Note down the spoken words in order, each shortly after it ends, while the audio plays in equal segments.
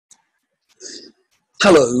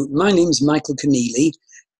Hello, my name's Michael Conneely,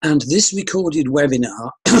 and this recorded webinar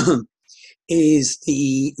is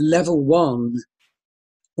the Level 1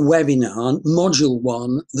 webinar, Module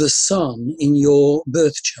 1, The Sun in Your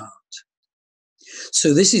Birth Chart.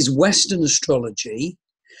 So this is Western Astrology,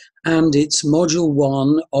 and it's Module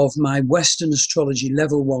 1 of my Western Astrology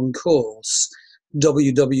Level 1 course,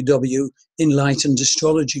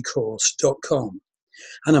 www.enlightenedastrologycourse.com.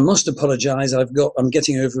 And I must apologize, I'm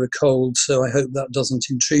getting over a cold, so I hope that doesn't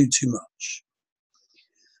intrude too much.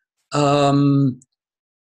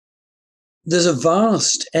 There's a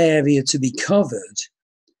vast area to be covered,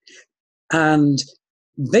 and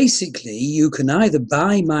basically you can either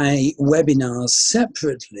buy my webinars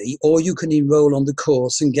separately or you can enroll on the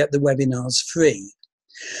course and get the webinars free.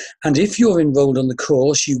 And if you're enrolled on the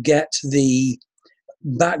course, you get the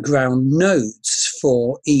background notes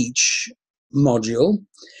for each module.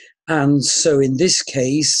 And so in this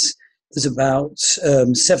case, there's about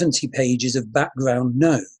 70 pages of background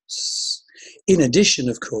notes, in addition,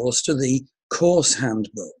 of course, to the course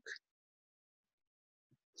handbook.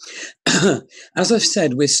 As I've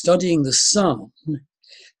said, we're studying the sun,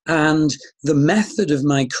 and the method of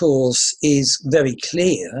my course is very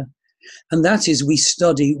clear, and that is we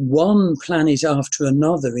study one planet after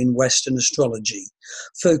another in Western astrology,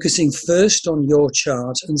 focusing first on your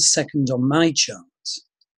chart and second on my chart.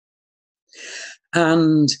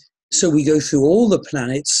 And so we go through all the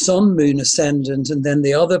planets, sun, moon, ascendant, and then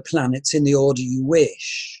the other planets in the order you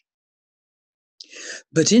wish.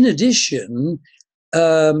 But in addition,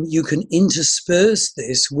 you can intersperse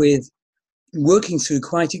this with working through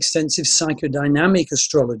quite extensive psychodynamic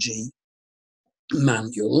astrology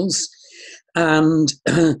manuals. And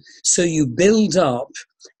so you build up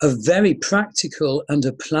a very practical and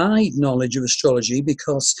applied knowledge of astrology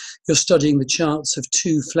because you're studying the charts of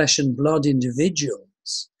two flesh and blood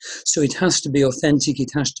individuals. So it has to be authentic,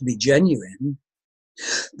 it has to be genuine.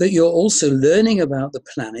 But you're also learning about the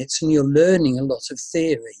planets and you're learning a lot of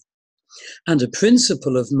theory. And a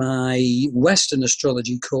principle of my Western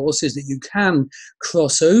astrology course is that you can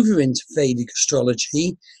cross over into Vedic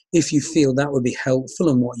astrology if you feel that would be helpful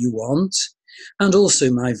and what you want. And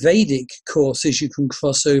also my Vedic courses, you can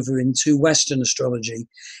cross over into Western astrology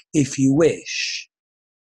if you wish.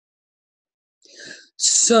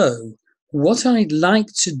 So what I'd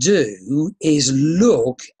like to do is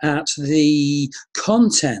look at the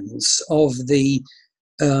contents of the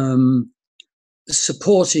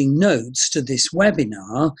supporting notes to this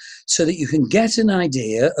webinar so that you can get an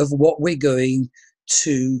idea of what we're going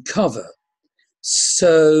to cover.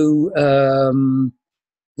 So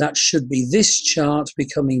that should be this chart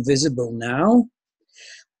becoming visible now.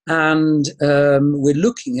 And we're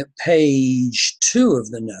looking at page 2 of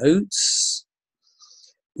the notes,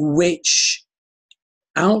 which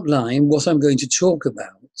outline what I'm going to talk about.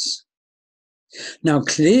 Now,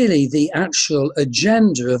 clearly, the actual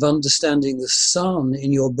agenda of understanding the sun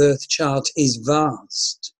in your birth chart is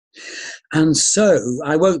vast. And so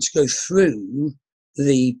I won't go through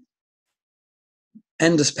the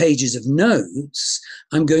endless pages of notes.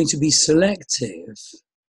 I'm going to be selective.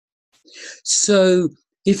 So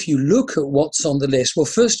if you look at what's on the list, well,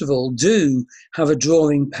 first of all, do have a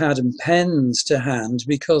drawing pad and pens to hand,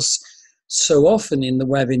 because so often in the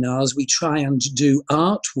webinars we try and do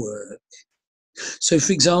artwork. So,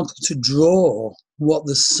 for example, to draw what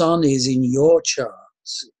the sun is in your chart,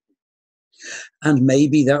 and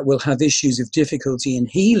maybe that will have issues of difficulty in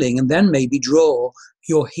healing, and then maybe draw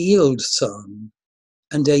your healed sun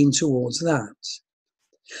and aim towards that.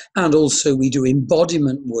 And also we do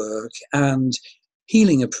embodiment work and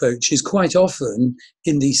healing approaches quite often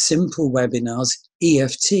in these simple webinars,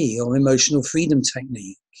 EFT or emotional freedom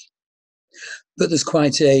technique. But there's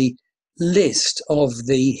quite a list of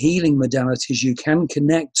the healing modalities you can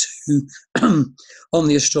connect to on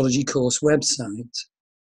the Astrology Course website.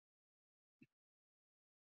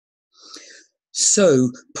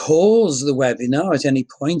 So pause the webinar at any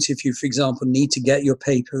point if you, for example, need to get your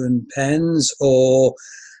paper and pens, or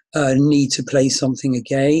need to play something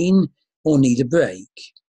again, or need a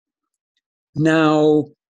break. Now,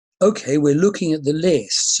 okay, we're looking at the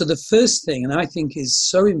list. So the first thing, and I think is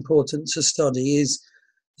so important to study, is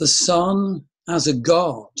the sun as a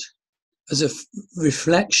god, as a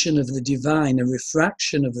reflection of the divine, a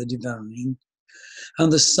refraction of the divine, and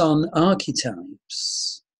the sun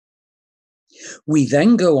archetypes. We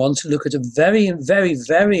then go on to look at a very, very,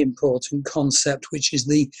 very important concept, which is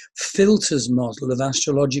the filters model of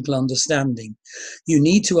astrological understanding. You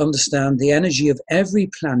need to understand the energy of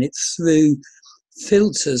every planet through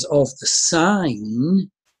filters of the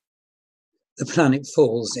sign the planet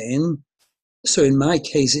falls in, So in my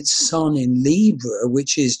case, it's Sun in Libra,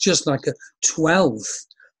 which is just like a 12th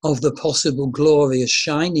of the possible glorious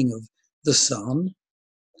shining of the Sun.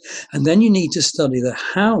 And then you need to study the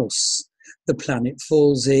house the planet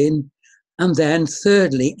falls in. And then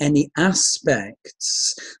thirdly, any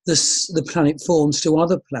aspects the planet forms to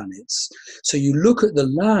other planets. So you look at the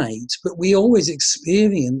light, but we always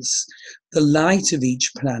experience the light of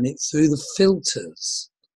each planet through the filters.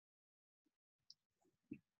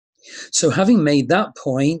 So having made that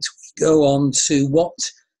point, we go on to what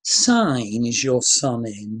sign is your Sun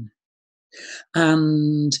in?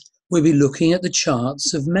 And we'll be looking at the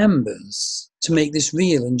charts of members to make this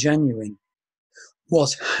real and genuine.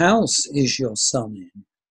 What house is your Sun in?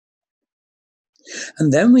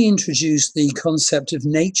 And then we introduce the concept of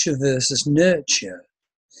nature versus nurture.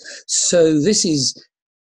 So this is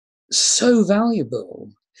so valuable.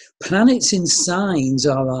 Planets in signs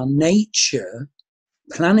are our nature.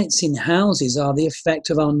 Planets in houses are the effect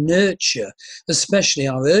of our nurture, especially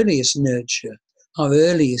our earliest nurture, our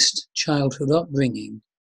earliest childhood upbringing.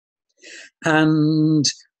 And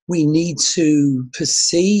we need to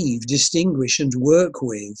perceive, distinguish, and work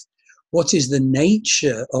with what is the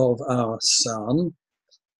nature of our Sun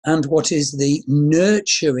and what is the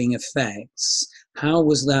nurturing effects. How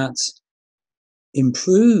was that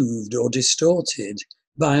improved or distorted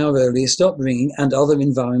by our earliest upbringing and other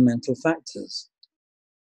environmental factors?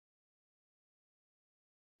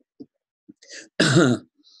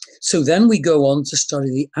 So then we go on to study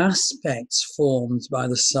the aspects formed by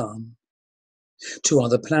the Sun to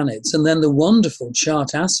other planets, and then the wonderful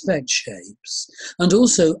chart aspect shapes, and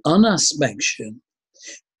also unaspect.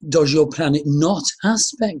 Does your planet not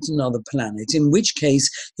aspect another planet, in which case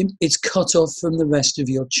it's cut off from the rest of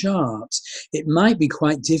your chart? It might be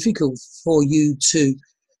quite difficult for you to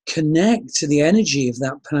connect to the energy of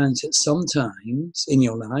that planet at some times in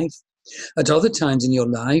your life. At other times in your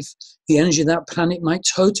life, the energy of that planet might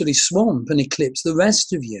totally swamp and eclipse the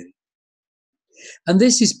rest of you. And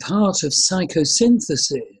this is part of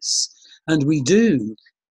psychosynthesis. And we do,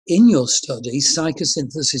 in your study,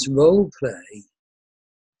 psychosynthesis role play.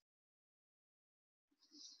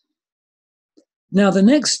 Now, the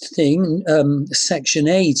next thing, section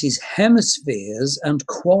 8, is hemispheres and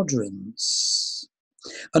quadrants,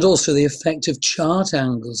 and also the effect of chart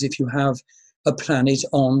angles if you have a planet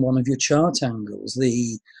on one of your chart angles,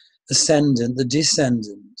 the ascendant, the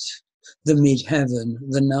descendant, the midheaven,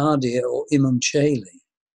 the nadir, or imum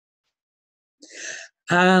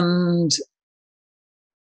And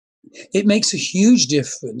it makes a huge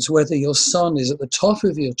difference whether your Sun is at the top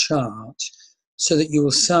of your chart, so that you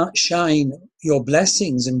will shine your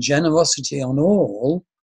blessings and generosity on all,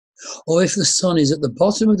 or if the Sun is at the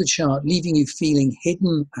bottom of the chart, leaving you feeling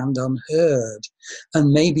hidden and unheard,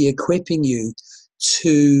 and maybe equipping you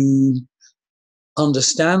to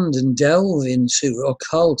understand and delve into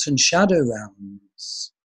occult and shadow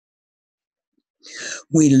realms.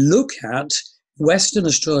 We look at Western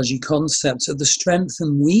astrology concepts of the strength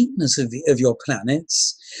and weakness of your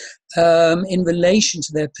planets in relation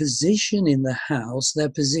to their position in the house, their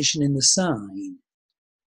position in the sign.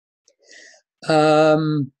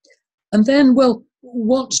 And then, well,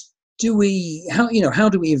 how do we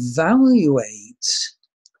evaluate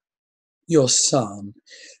your Sun?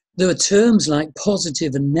 There are terms like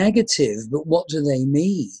positive and negative, but what do they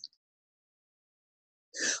mean?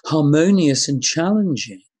 Harmonious and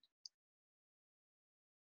challenging.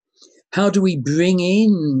 How do we bring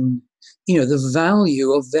in, the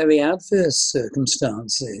value of very adverse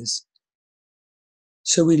circumstances?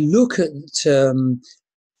 So we look at,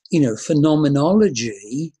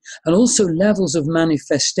 phenomenology and also levels of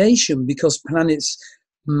manifestation, because planets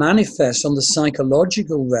manifest on the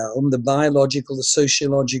psychological realm, the biological, the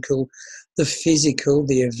sociological, the physical,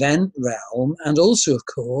 the event realm, and also, of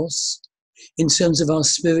course, in terms of our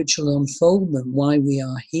spiritual unfoldment, why we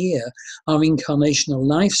are here, our incarnational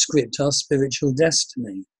life script, our spiritual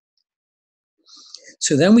destiny.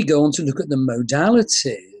 So then we go on to look at the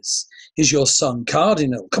modalities. Is your Sun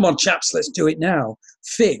cardinal? Come on, chaps, let's do it now.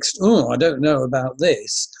 Fixed? Oh, I don't know about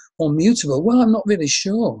this. Or mutable? Well, I'm not really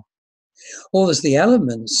sure. Or there's the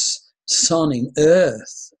elements, Sun in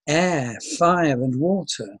earth, air, fire, and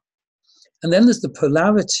water. And then there's the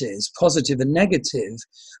polarities, positive and negative,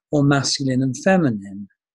 or masculine and feminine.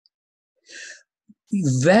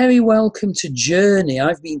 Very welcome to journey.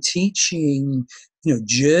 I've been teaching,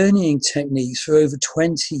 journeying techniques for over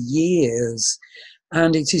 20 years.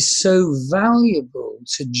 And it is so valuable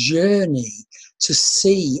to journey, to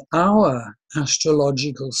see our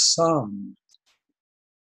astrological Sun.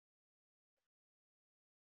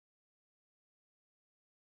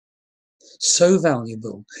 So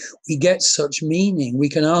valuable. We get such meaning. We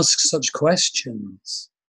can ask such questions.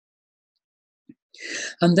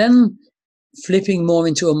 And then flipping more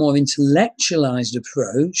into a more intellectualized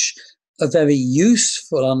approach, a very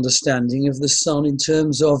useful understanding of the sun in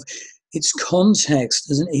terms of its context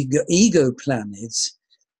as an ego planet,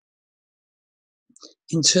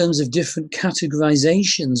 in terms of different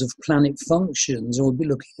categorizations of planet functions, and we'll be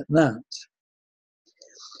looking at that.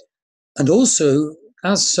 And also,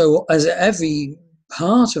 as every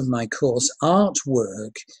part of my course,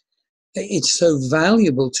 artwork, it's so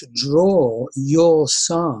valuable to draw your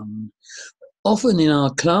sun. Often in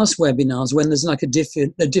our class webinars, when there's like a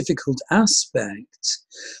difficult aspect,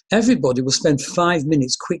 everybody will spend 5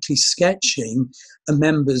 minutes quickly sketching a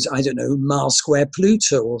member's, I don't know, Mars square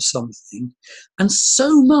Pluto or something. And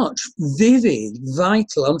so much vivid,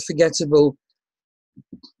 vital, unforgettable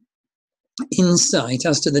insight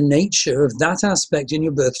as to the nature of that aspect in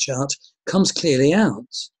your birth chart comes clearly out.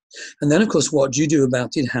 And then, of course, what do you do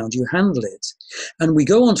about it? How do you handle it? And we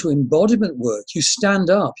go on to embodiment work. You stand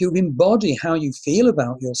up, you embody how you feel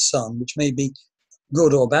about your sun, which may be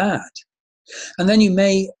good or bad. And then you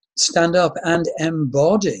may stand up and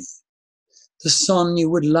embody the sun you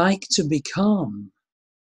would like to become,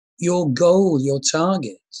 your goal, your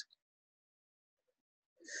target.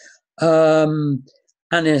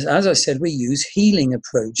 And as I said, we use healing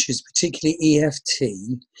approaches, particularly EFT,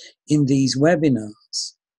 in these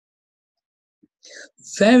webinars.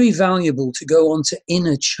 Very valuable to go on to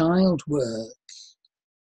inner child work.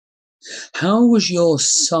 How was your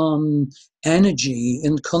sun energy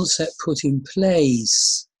and concept put in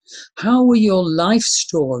place? How were your life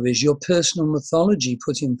stories, your personal mythology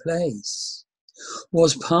put in place?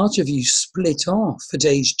 Was part of you split off at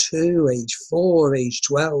age 2, age 4, age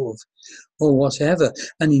 12, or whatever?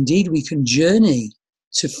 And indeed, we can journey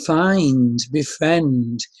to find,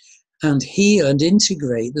 befriend, and heal and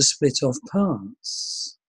integrate the split off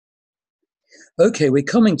parts. Okay, we're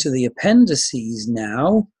coming to the appendices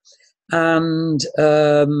now. And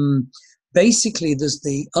basically, there's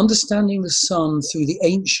the understanding the sun through the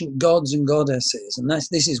ancient gods and goddesses. And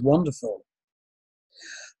this is wonderful.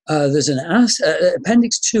 There's an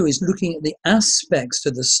Appendix 2 is looking at the aspects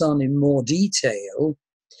of the sun in more detail.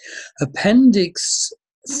 Appendix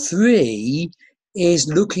 3 is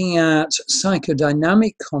looking at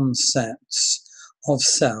psychodynamic concepts of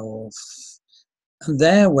self, and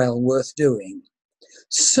they're well worth doing.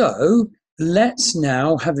 So let's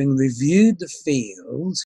now, having reviewed the field,